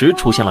在此时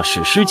出现了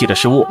史诗级的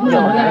失误。我的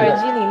耳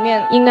机里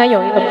面应该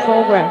有一个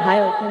program， 还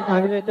有现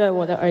场乐队，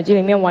我的耳机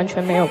里面完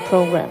全没有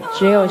program，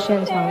 只有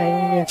现场的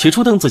音乐。起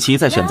初邓紫棋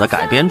在选择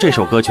改编这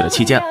首歌曲的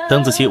期间，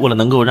邓紫棋为了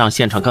能够让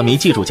现场歌迷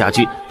记住家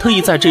驹，特意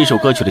在这首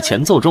歌曲的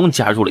前奏中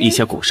加入了一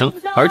些鼓声，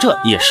而这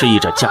也示意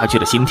着家驹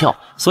的心跳，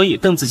所以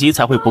邓紫棋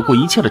才会不顾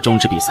一切的终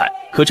止比赛。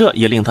可这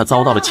也令她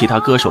遭到了其他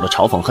歌手的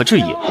嘲讽和质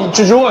疑。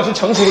如果是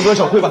成熟的歌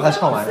手会把它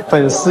唱完，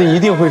粉丝一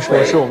定会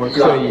说是我们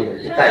刻意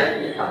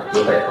的。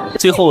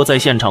最后在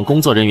现场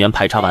工作人员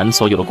排查完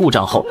所有的故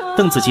障后，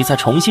邓紫棋才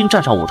重新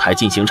站上舞台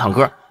进行唱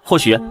歌。或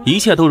许一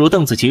切都如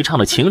邓紫棋唱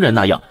的《情人》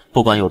那样，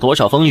不管有多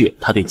少风雨，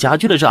她对家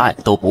驹的热爱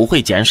都不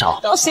会減少。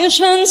多少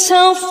春秋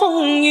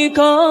風雨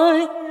改，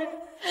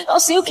多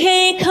少崎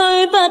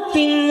嶇不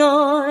變愛，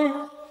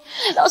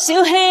多少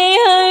唏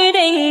噓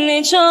定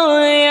你在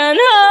人海。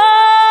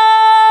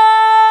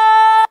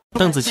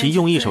邓紫棋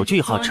用一首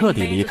句号彻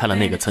底离开了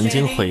那个曾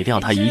经毁掉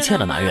她一切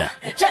的男人。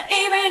这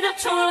一辈子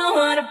除了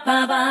我的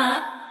爸爸，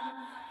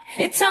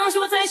也曾是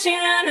我最信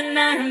任的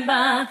男人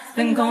吧。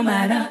等空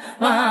白的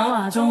娃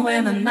娃总会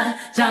慢慢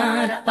长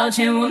大，抱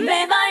歉我没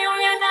法永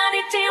远当你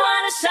听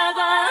话的傻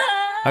瓜。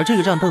而这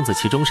个让邓紫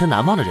棋终身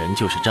难忘的人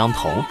就是张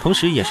彤，同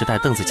时也是带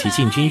邓紫棋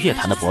进军乐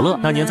坛的伯乐。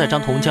那年在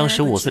张彤将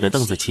15岁的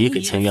邓紫棋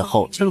给签约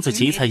后，邓紫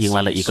棋才迎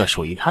来了一个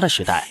属于她的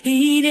时代。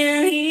一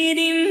点一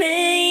滴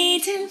每一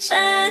天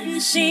珍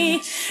惜，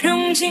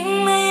融进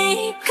每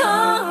一口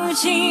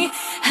气，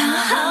好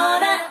好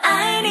的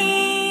爱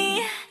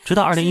你。直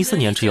到2014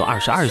年，只有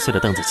22岁的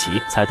邓紫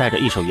棋才带着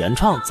一首原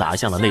创砸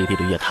向了内地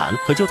的乐坛。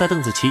可就在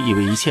邓紫棋以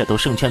为一切都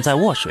胜券在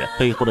握时，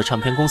背后的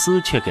唱片公司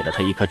却给了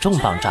她一颗重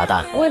磅炸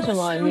弹。为什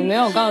么你没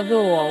有告诉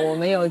我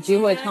们有机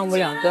会唱不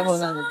了最后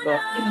那首歌？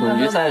总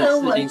决赛的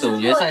事情，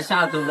总决赛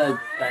下周再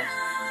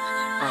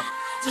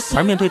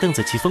而面对邓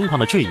紫棋疯狂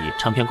的质疑，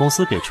唱片公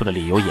司给出的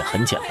理由也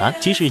很简单，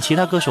即使其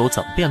他歌手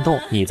怎么变动，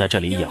你在这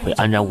里也会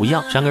安然无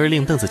恙。然而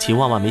令邓紫棋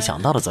万万没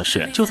想到的则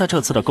是，就在这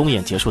次的公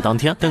演结束当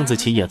天，邓紫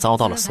棋也遭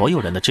到了所有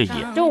人的质疑。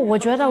就我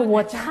觉得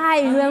我太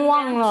冤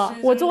枉了，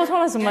我做错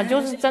了什么？就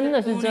是真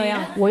的是这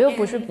样，我又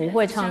不是不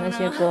会唱那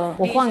些歌，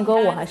我换歌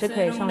我还是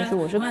可以上去，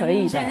我是可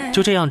以的。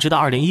就这样，直到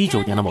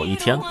2019年的某一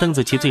天，邓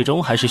紫棋最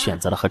终还是选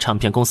择了和唱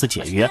片公司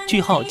解约。句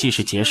号既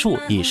是结束，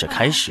亦是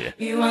开始。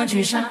欲望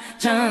去杀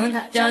伤它，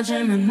交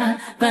织慢慢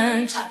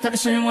奔潮，它的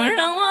失望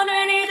让我对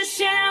你的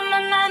信任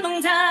慢慢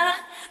懂它，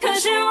可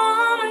惜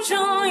我们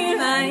终于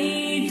来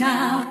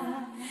到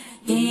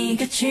一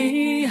个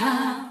句号。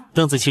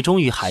邓紫棋终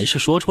于还是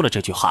说出了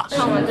这句话：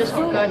唱完这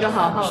首歌就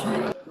好好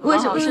为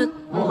什么是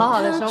好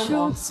好的生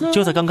活？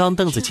就在刚刚，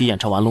邓紫棋演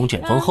唱完《龙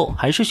卷风》后，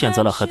还是选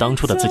择了和当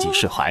初的自己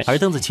释怀。而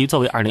邓紫棋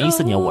作为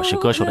2014年《我是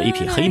歌手》的一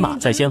匹黑马，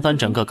在掀翻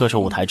整个歌手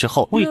舞台之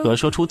后，为何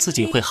说出自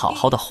己会好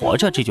好的活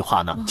着这句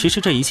话呢？其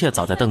实这一切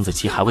早在邓紫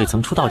棋还未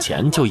曾出道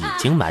前就已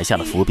经埋下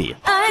了伏笔。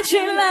爱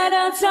情来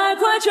得太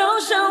快，就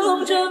像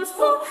龙卷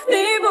风，离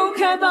不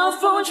开暴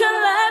风圈，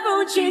来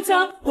不及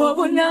逃，我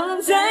不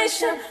能再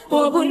想，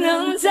我不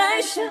能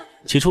再想。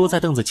起初，在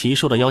邓紫棋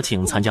受到邀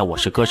请参加《我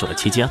是歌手》的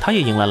期间，她也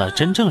迎来了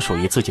真正属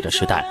于自己的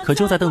时代。可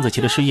就在邓紫棋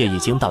的事业已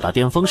经到达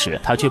巅峰时，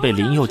她却被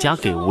林宥嘉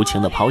给无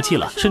情的抛弃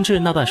了。甚至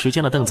那段时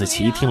间的邓紫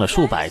棋听了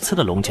数百次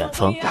的《龙卷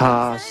风》，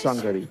她上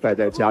个礼拜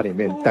在家里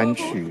面单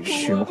曲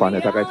循环了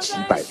大概几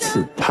百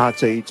次。她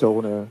这一周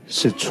呢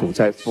是处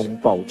在风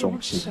暴中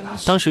心。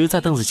当时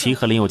在邓紫棋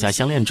和林宥嘉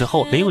相恋之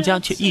后，林宥嘉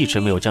却一直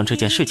没有将这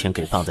件事情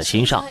给放在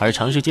心上，而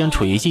长时间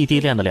处于异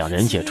地恋的两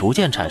人也逐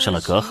渐产生了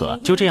隔阂，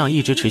就这样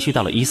一直持续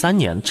到了13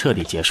年，彻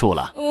底结束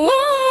了。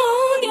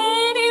给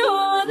你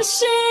我的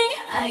心，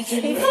爱给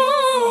你付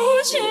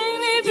请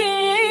你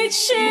别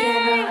弃，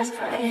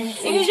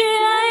一句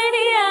爱你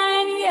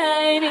爱你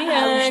爱你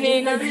爱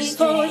你，能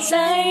否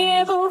再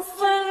也不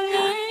分离？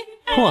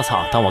我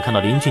操！当我看到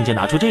林俊杰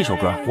拿出这首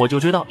歌，我就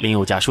知道林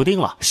宥嘉输定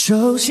了。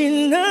手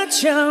心的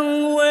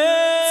蔷薇，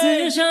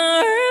自生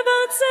而不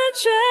自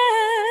觉，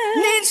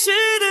你值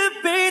得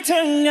被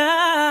疼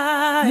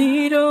爱，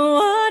你懂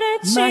我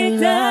的期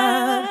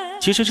待。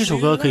其实这首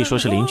歌可以说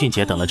是林俊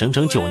杰等了整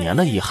整9年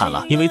的遗憾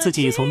了，因为自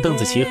己从邓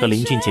紫棋和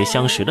林俊杰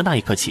相识的那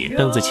一刻起，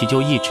邓紫棋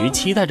就一直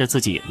期待着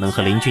自己能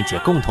和林俊杰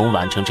共同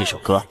完成这首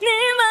歌。你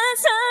满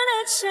仓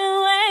的蔷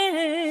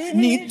薇，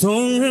你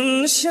动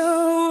人的香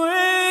味，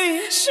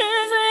是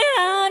最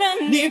好的，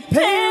你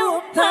陪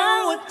我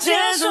伴我接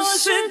受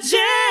世界。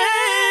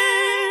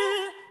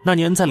那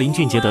年，在林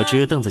俊杰得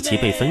知邓紫棋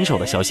被分手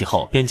的消息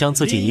后，便将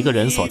自己一个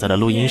人锁在了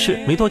录音室，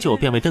没多久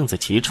便为邓紫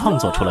棋创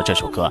作出了这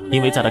首歌。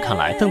因为在他看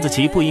来，邓紫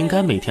棋不应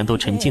该每天都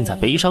沉浸在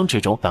悲伤之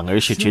中，反而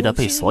是值得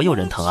被所有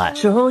人疼爱。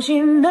手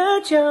心的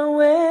蔷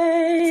薇，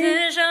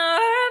自生而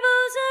不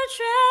自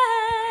觉，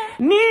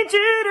你值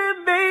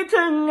得被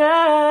疼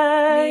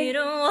爱，你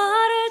懂我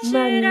的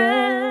期待。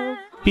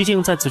毕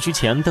竟在此之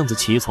前，邓紫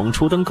棋从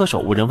初登歌手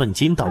无人问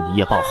津到一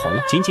夜爆红，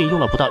仅仅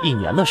用了不到1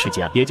年的时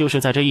间。也就是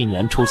在这1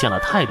年出现了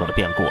太多的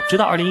变故，直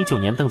到2019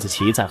年，邓紫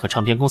棋在和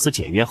唱片公司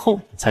解约后，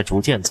才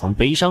逐渐从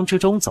悲伤之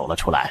中走了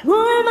出来。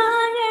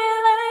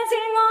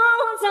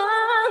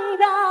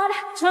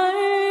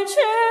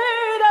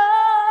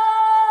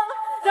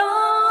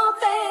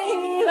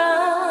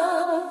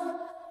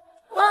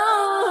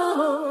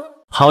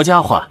好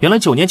家伙，原来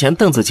9年前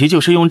邓紫棋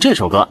就是用这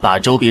首歌把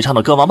周笔畅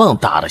的歌王梦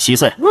打得稀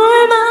碎。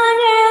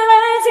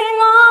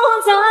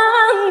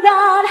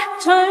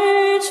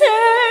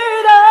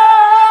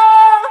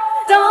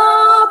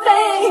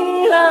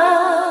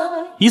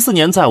14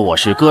年，在我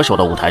是歌手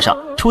的舞台上，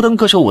初登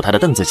歌手舞台的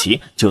邓紫棋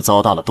就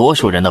遭到了多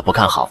数人的不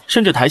看好，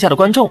甚至台下的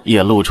观众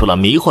也露出了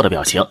迷惑的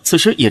表情。此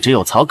时也只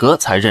有曹格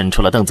才认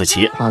出了邓紫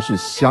棋，她是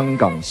香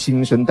港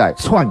新生代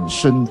窜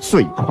升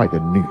最快的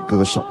女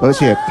歌手，而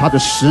且她的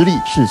实力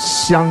是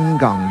香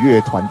港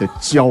乐团的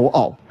骄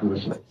傲。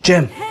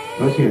Jam。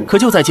可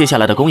就在接下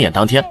来的公演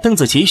当天，邓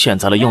紫棋选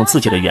择了用自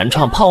己的原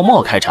创《泡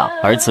沫》开场，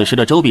而此时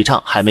的周笔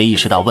畅还没意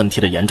识到问题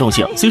的严重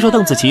性。虽说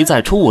邓紫棋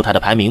在初舞台的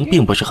排名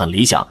并不是很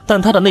理想，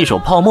但她的那首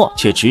《泡沫》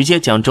却直接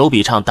将周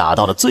笔畅打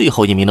到了最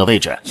后1名的位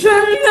置。全都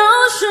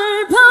是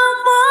泡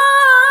沫，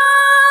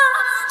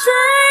最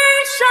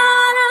傻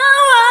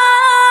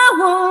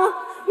的我，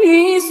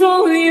你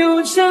所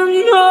有承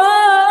诺，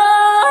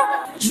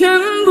全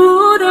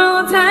部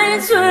都太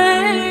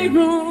脆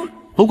弱。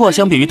不过，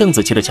相比于邓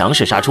紫棋的强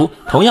势杀出，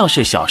同样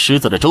是小狮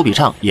子的周笔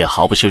畅也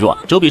毫不示弱。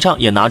周笔畅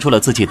也拿出了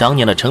自己当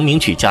年的成名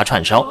曲加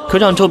串烧。可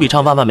让周笔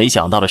畅万万没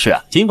想到的是，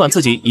尽管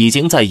自己已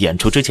经在演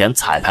出之前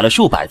彩排了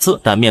数百次，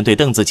但面对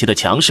邓紫棋的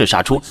强势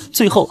杀出，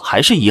最后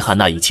还是遗憾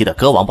那一期的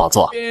歌王宝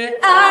座。越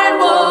爱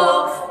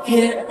我，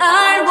越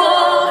爱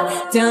我，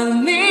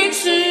但你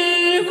只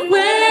会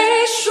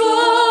说，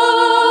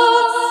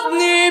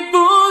你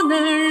不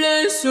能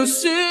忍受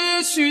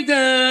失去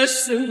的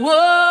是我。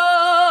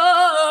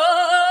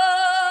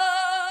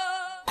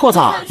我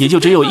操，也就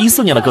只有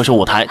14年的歌手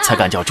舞台才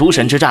敢叫诸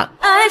神之战。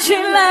爱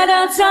情来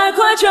得太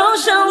快，就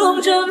像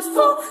龙卷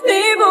风，离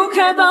不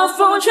开暴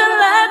风圈，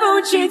来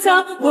不及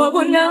逃，我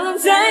不能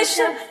再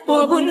想，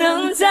我不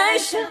能再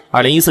想。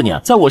2014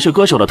年，在我是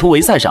歌手的突围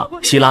赛上，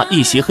希拉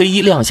一袭黑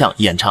衣亮相，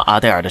演唱阿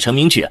黛尔的成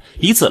名曲，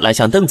以此来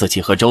向邓紫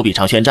棋和周笔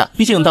畅宣战。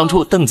毕竟当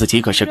初邓紫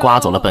棋可是刮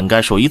走了本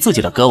该属于自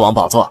己的歌王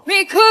宝座。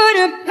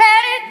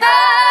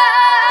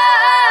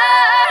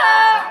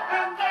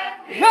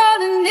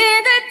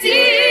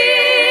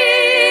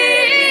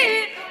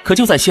可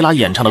就在希拉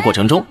演唱的过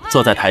程中，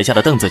坐在台下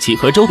的邓紫棋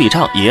和周笔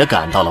畅也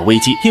感到了危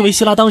机，因为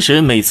希拉当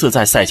时每次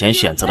在赛前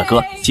选择的歌，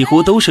几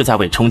乎都是在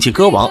为冲击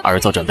歌王而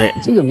做准备。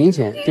这个明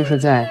显就是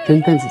在跟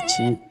邓紫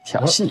棋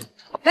调戏。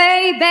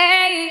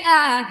Baby,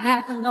 I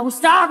have no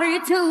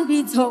story to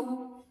be told.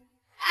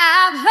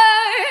 I've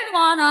heard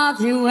one of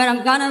you, and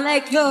I'm gonna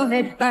let your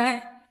head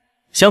burn.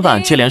 相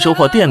反，接连收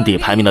获垫底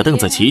排名的邓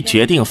紫棋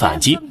决定反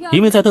击，因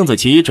为在邓紫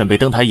棋准备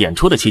登台演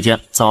出的期间，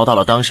遭到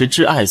了当时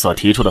挚爱所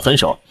提出的分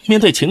手。面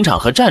对情场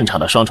和战场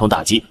的双重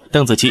打击，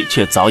邓紫棋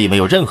却早已没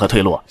有任何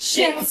退路。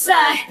现在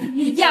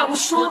你要我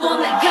说多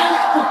难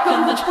看，我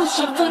根本不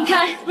想分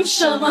开，为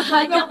什么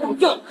还要我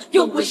用？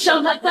又不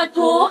想来太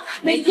多，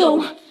没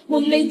用。我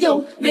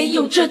没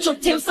有这种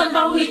天分，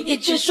包里也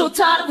接受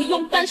他的不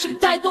用担心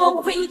太多，我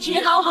会一直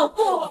好好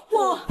过。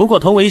不过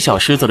同为小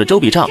狮子的周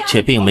笔畅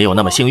却并没有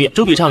那么幸运。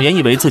周笔畅原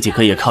以为自己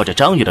可以靠着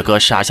张宇的歌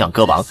杀向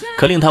歌王，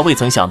可令他未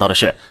曾想到的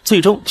是，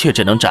最终却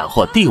只能斩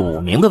获第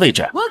5名的位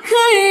置。我可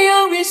以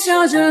永远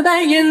笑着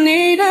扮演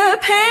你的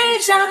配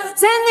角，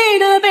在你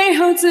的背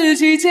后自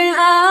己煎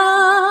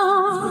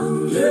熬。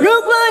如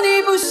果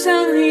你不想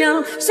要，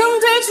想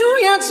退出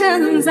要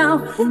趁早，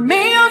我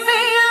没有非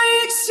要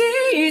一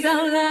起到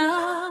老。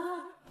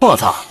我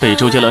操，被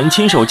周杰伦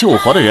亲手救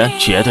活的人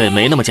绝对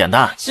没那么简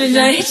单。是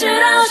这一直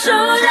到熟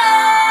人，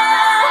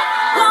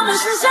我们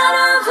剩下的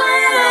快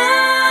乐，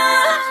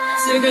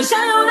此刻相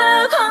拥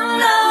的狂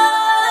热，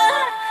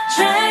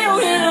却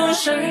永远都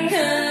深刻。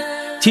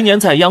今年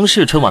在央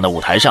视春晚的舞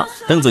台上，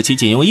邓紫棋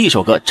仅用1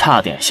首歌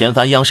差点掀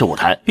翻央视舞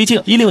台。毕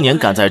竟16年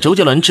赶在周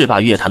杰伦制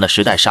霸乐坛的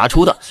时代杀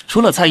出的，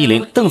除了蔡依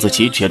林，邓紫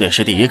棋绝对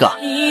是第一个。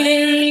一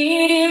点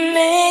一滴，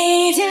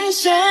每一天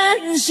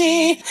深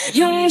吸，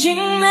用尽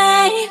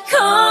每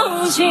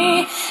口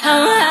气，好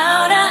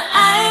好的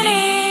爱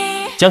你。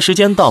将时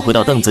间倒回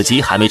到邓紫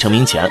棋还没成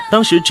名前，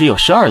当时只有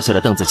12岁的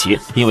邓紫棋，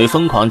因为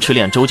疯狂痴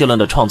恋周杰伦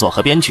的创作和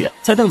编曲，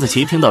在邓紫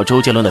棋听到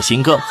周杰伦的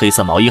新歌《黑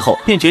色毛衣》后，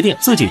便决定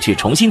自己去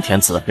重新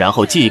填词，然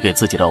后寄给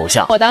自己的偶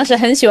像。我当时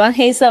很喜欢《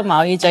黑色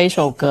毛衣》这一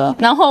首歌，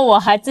然后我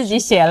还自己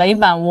写了一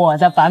版我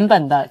的版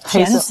本的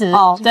填词，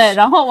对，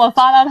然后我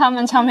发到他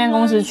们唱片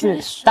公司去，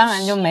当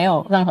然就没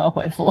有任何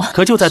回复。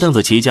可就在邓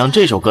紫棋将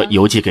这首歌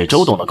邮寄给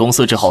周董的公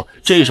司之后，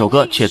这首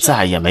歌却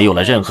再也没有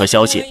了任何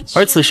消息。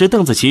而此时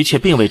邓紫棋却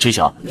并未知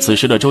晓，此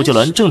时的周杰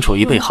伦正处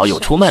于被好友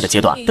出卖的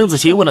阶段。邓紫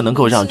棋为了能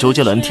够让周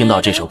杰伦听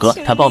到这首歌，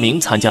她报名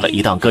参加了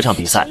一档歌唱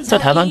比赛。在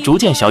台湾逐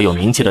渐小有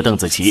名气的邓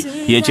紫棋，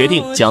也决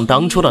定将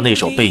当初的那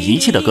首被遗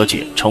弃的歌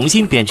曲重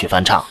新编曲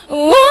翻唱。我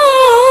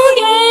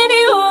给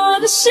你我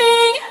的心，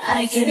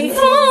还给你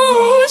付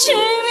请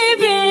你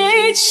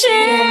别弃，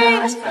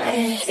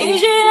一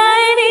句爱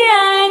你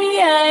爱你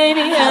爱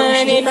你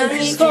爱你，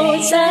以后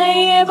再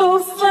也不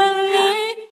放